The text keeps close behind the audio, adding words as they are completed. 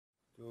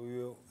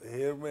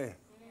me?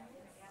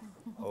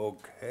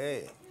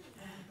 Okay.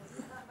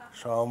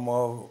 Some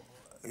of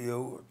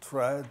you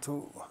try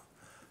to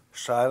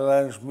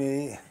silence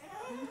me.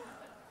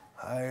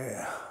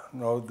 I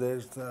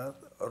noticed that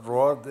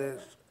Rod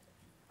is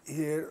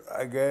here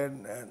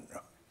again and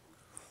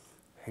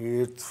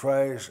he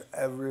tries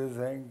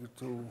everything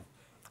to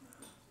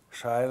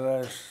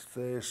silence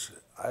this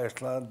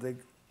Icelandic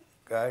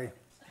guy.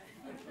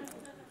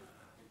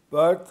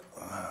 But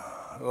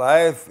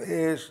life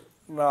is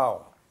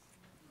now.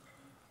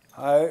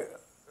 I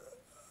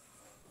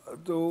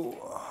do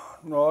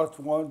not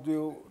want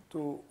you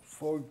to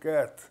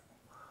forget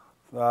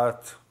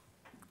that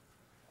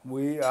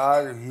we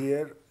are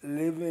here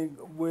living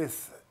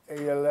with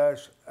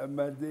ALS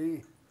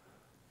MND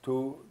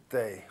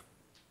today.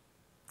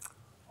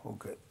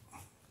 Okay.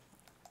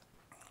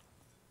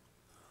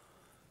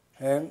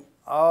 And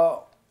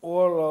all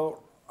our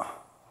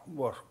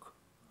work,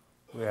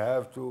 we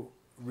have to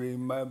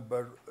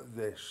remember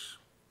this.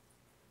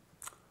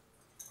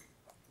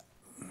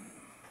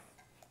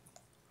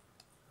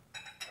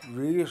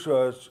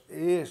 Research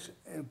is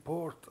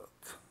important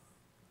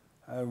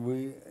and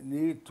we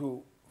need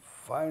to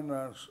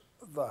finance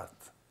that.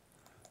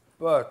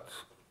 But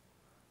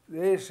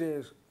this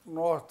is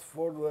not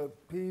for the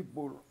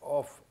people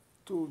of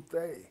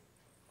today.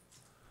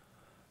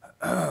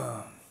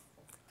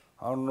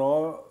 Our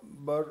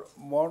number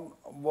one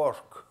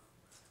work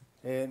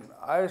in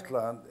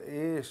Iceland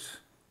is,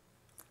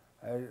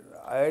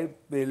 I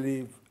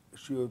believe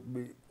should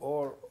be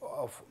all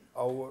of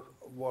our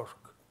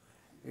work,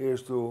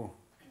 is to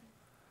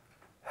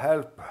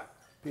help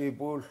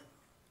people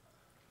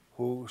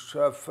who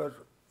suffer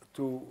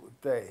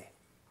today.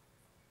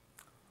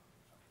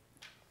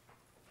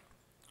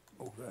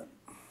 Okay.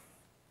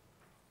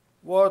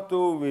 What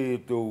do we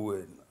do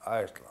in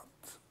Iceland?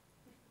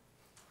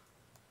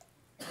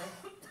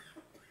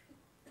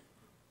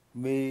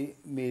 We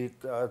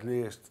meet at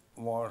least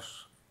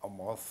once a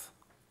month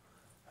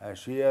and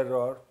share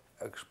our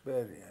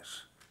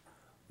experience.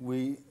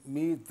 We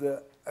meet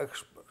the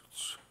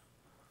experts.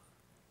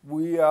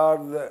 We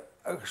are the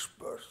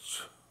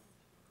experts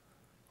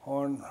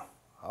on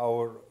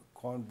our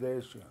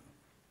condition.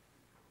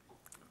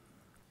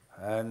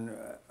 And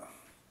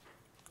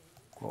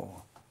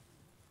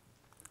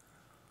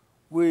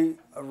we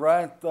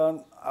rent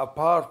an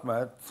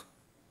apartment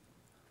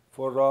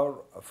for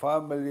our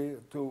family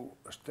to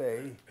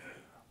stay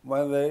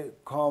when they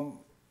come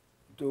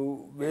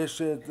to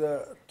visit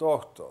the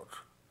doctor.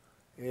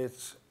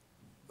 It's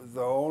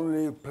the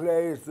only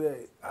place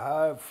they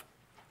have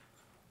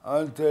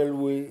until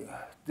we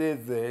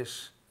did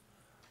this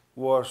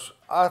was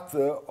at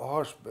the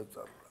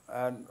hospital,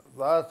 and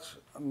that's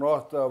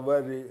not a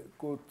very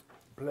good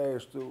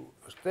place to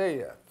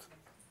stay at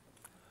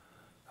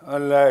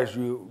unless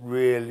you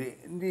really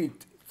need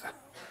it.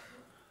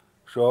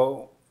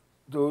 So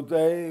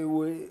today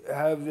we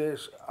have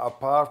this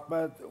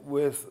apartment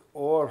with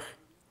all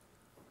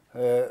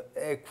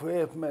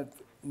equipment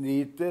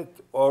needed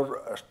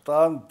or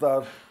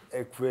standard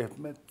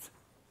equipment,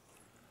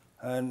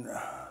 and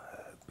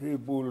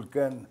people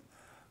can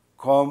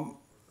come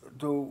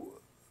to,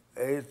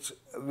 it's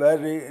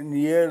very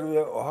near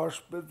the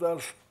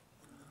hospital,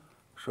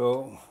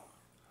 so,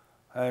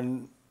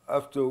 and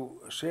up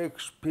to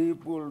 6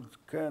 people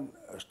can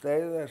stay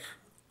there,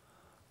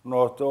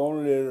 not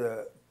only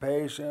the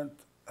patient,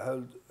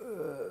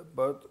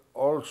 but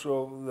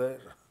also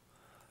their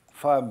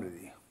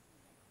family.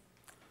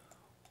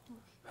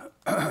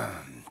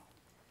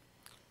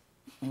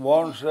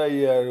 Once a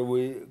year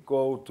we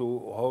go to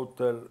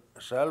Hotel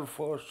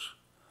Selfoss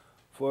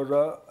for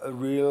a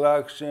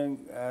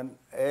relaxing and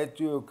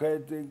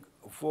educating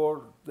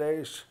 4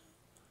 days.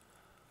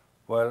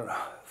 Well,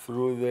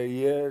 through the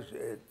years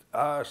it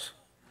has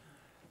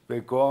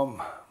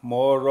become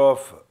more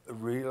of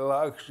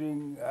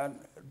relaxing and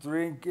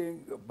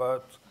drinking,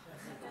 but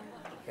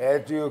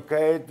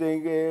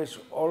educating is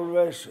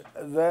always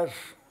there.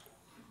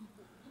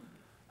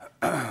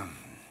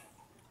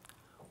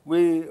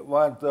 We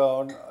went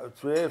on a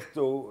trip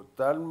to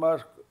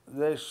Denmark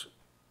this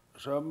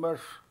summer.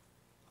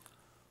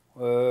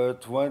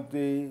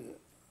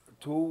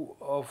 22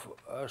 of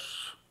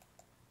us,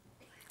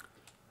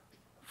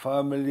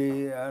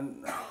 family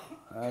and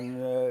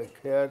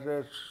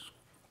carers.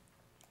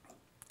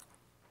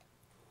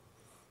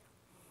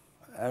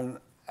 An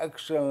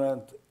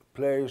excellent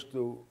place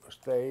to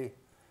stay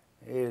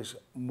is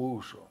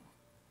Gudjon.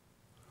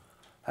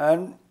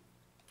 And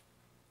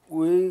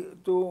we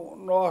do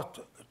not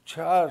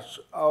charge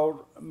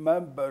our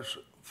members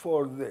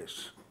for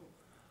this.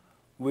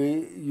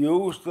 We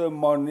use the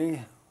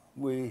money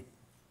we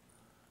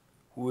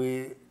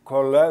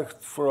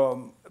collect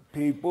from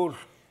people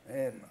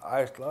in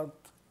Iceland,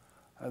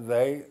 and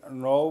they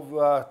know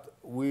that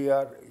we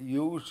are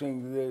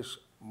using this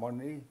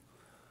money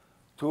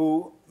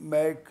to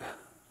make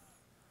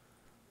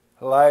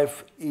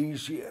life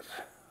easier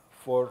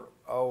for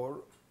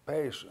our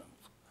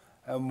patients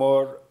and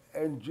more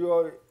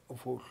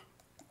enjoyable.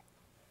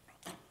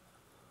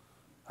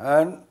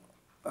 And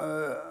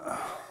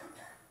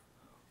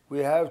we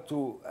have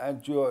to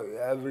enjoy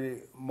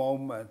every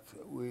moment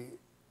we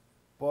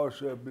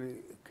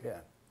possibly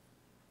can.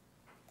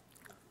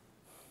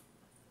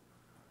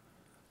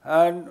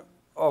 And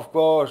of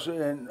course,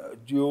 in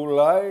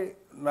July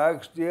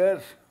next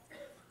year,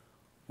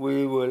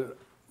 we will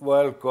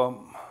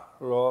welcome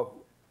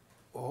Hope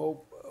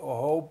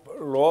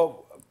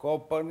Love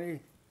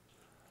Company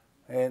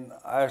in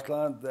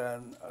Iceland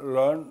and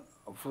learn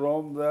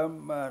from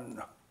them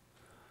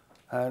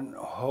and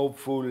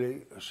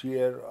hopefully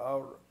share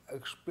our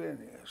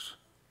experience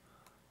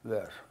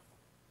there.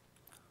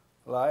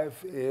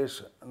 Life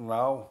is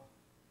now,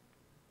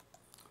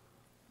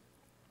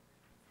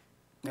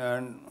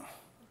 and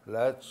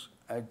let's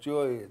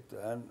enjoy it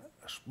and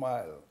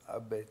smile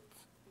a bit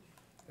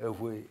if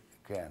we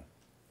can.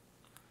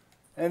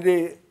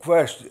 Any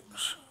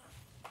questions?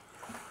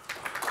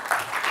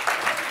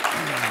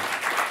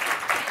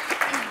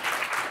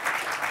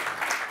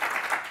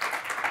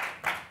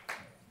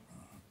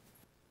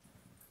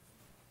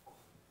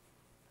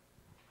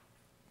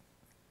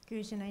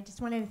 Gudjon, I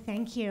just wanted to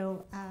thank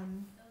you.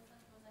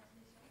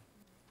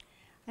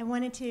 I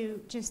wanted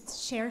to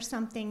just share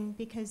something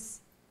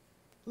because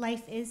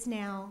life is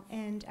now,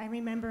 and I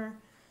remember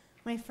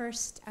my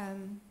first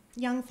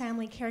young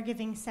family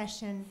caregiving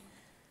session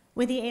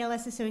with the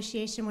ALS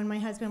Association when my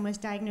husband was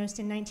diagnosed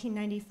in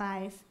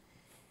 1995,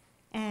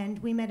 and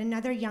we met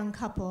another young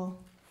couple,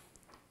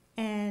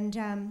 and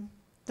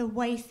the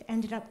wife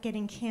ended up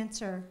getting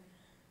cancer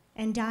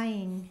and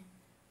dying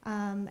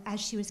as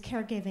she was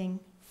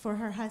caregiving for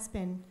her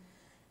husband.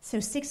 So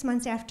 6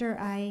 months after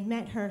I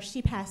met her,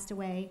 she passed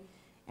away,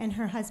 and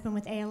her husband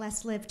with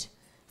ALS lived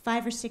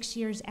 5 or 6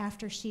 years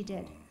after she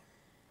did.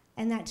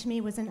 And that to me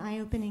was an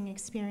eye-opening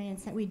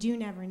experience that we do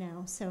never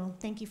know. So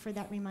thank you for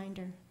that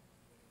reminder.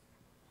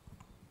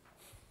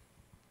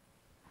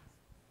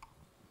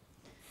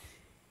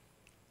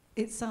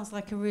 It sounds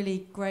like a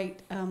really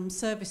great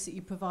service that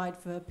you provide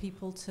for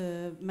people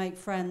to make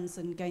friends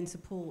and gain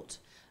support.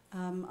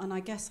 And I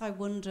guess I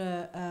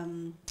wonder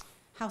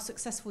how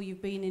successful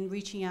you've been in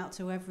reaching out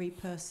to every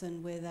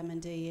person with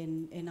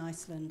MND in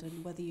Iceland,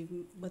 and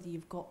whether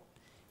you've got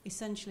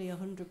essentially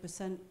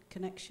 100%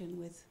 connection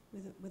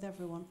with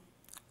everyone.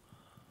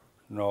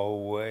 No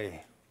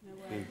way,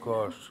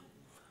 because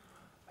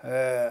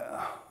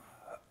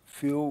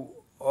few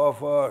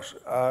of us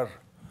are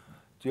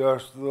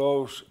just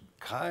those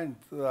kind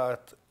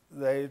that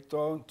they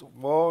don't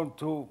want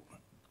to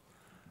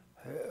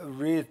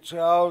reach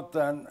out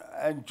and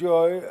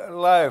enjoy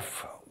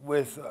life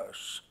with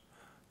us.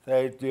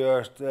 They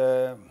just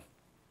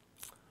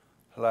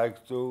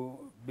like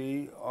to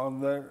be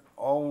on their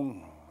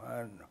own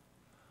and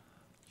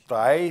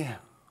die,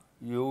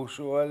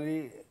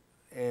 usually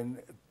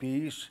in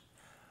peace.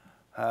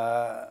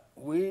 I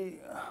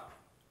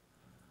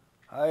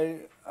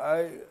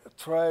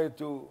try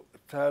to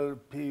tell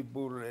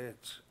people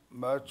it's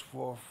much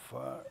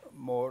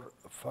more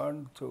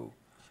fun to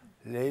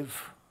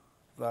live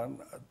than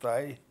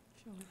die.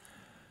 Sure.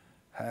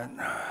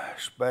 And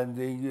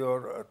spending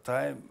your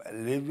time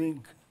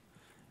living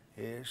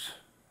is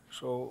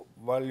so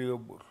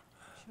valuable.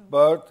 Sure.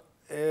 But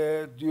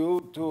due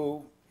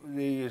to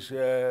these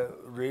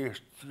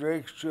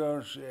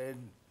restrictions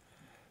in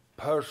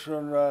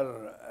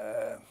personal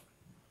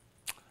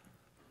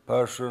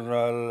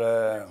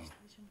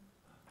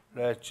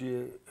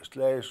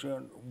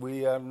legislation,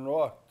 we are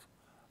not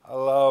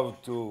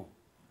allowed to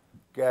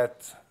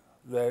get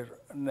their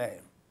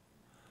name.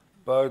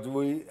 But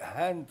we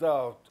hand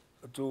out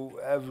to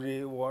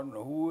everyone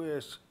who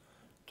is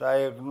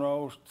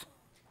diagnosed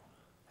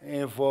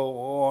info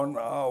on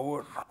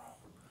our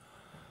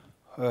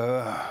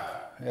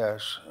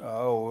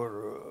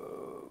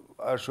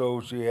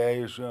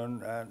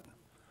association, and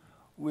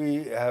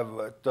we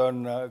have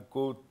done a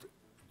good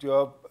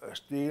job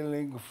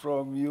stealing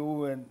from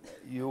you in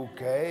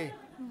UK.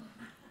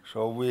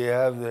 So we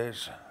have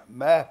this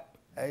map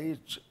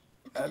each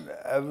and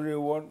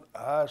everyone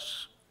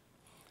has,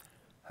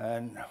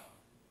 and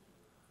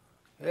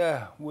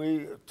yeah,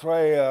 we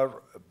try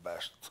our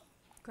best.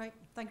 Great,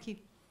 thank you.